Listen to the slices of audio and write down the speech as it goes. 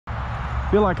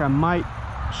Feel like I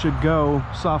should go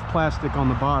soft plastic on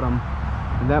the bottom,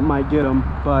 and that might get them,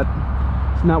 but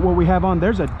it's not what we have on.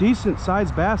 There's a decent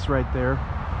sized bass right there.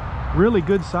 Really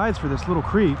good size for this little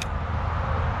creek.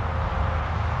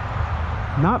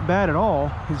 Not bad at all.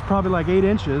 He's probably like 8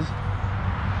 inches.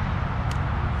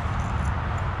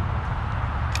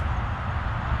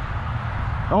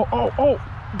 Oh,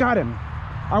 got him.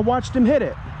 I watched him hit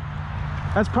it.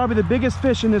 That's probably the biggest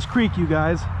fish in this creek, you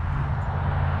guys.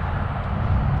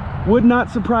 Would not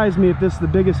surprise me if this is the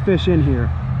biggest fish in here.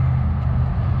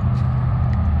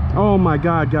 Oh my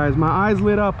God, guys, my eyes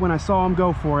lit up when I saw him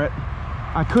go for it.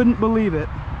 I couldn't believe it.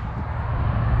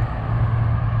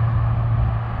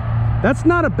 That's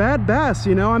not a bad bass,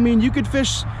 you know. I mean, you could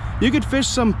fish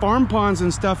some farm ponds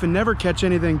and stuff and never catch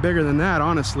anything bigger than that,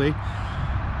 honestly.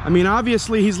 I mean,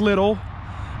 obviously he's little,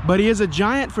 but he is a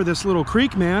giant for this little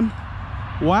creek, man.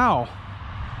 Wow,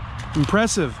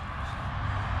 impressive.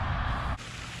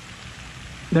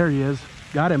 There he is,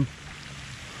 got him.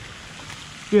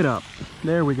 Get up,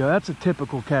 there we go. That's a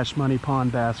typical Cash Money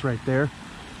Pond bass right there.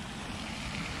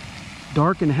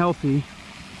 Dark and healthy,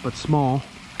 but small.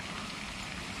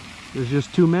 There's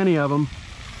just too many of them.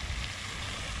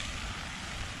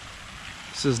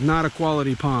 This is not a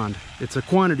quality pond. It's a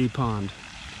quantity pond,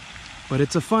 but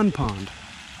it's a fun pond.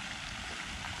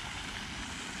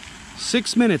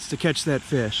 6 minutes to catch that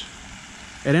fish.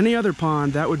 At any other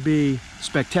pond, that would be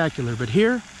spectacular, but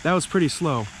here, that was pretty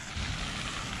slow.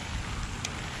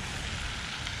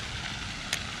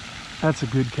 That's a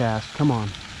good cast, come on.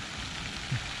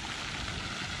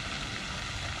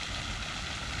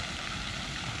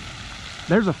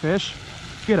 There's a fish.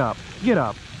 Get up, get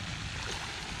up.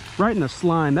 Right in the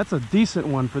slime. That's a decent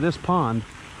one for this pond.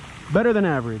 Better than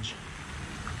average.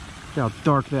 Look how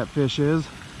dark that fish is.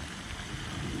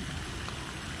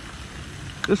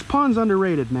 This pond's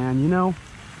underrated, man, you know.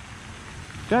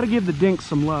 Gotta give the dinks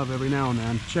some love every now and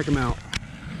then. Check them out.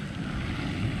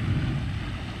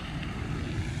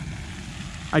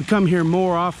 I'd come here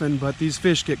more often, but these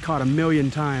fish get caught a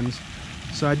million times.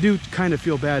 So I do kind of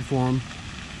feel bad for them.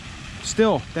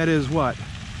 Still, that is what?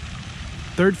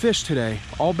 3rd fish today,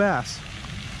 all bass.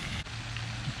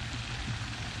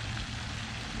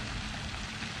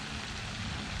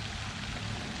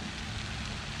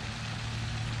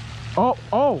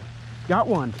 Oh, got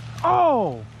one.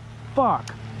 Oh,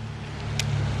 fuck.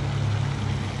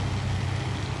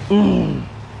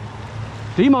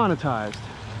 Demonetized.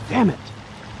 Damn it.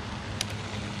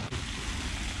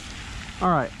 All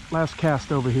right, last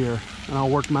cast over here, and I'll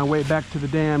work my way back to the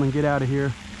dam and get out of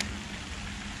here.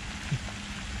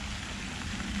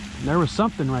 And there was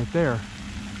something right there.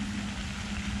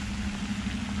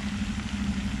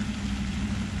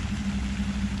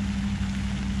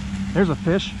 There's a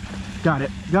fish. Got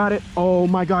it, got it. Oh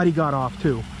my God, he got off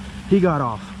too. He got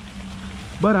off.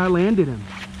 But I landed him.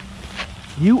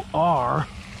 You are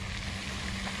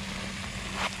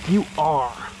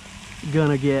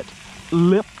gonna get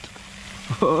lipped.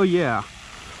 Oh yeah.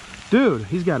 Dude,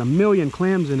 he's got a million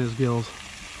clams in his gills.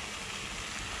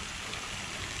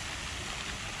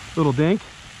 Little dink.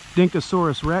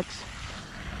 Dinkosaurus rex.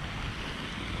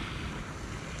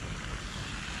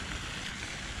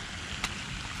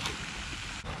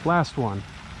 Last one.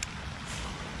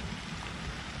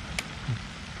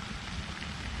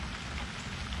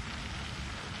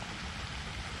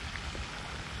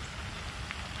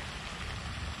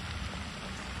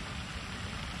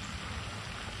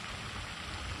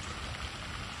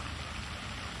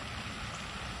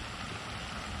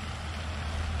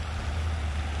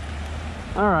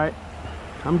 All right,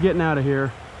 I'm getting out of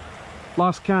here.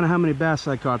 Lost count of how many bass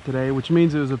I caught today, which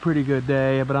means it was a pretty good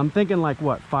day, but I'm thinking like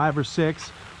what, 5 or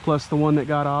 6 plus the one that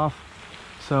got off.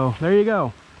 So there you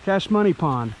go, Cash Money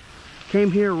Pond.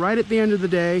 Came here right at the end of the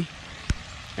day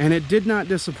and it did not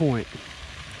disappoint.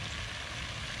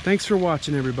 Thanks for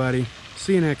watching, everybody.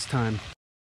 See you next time.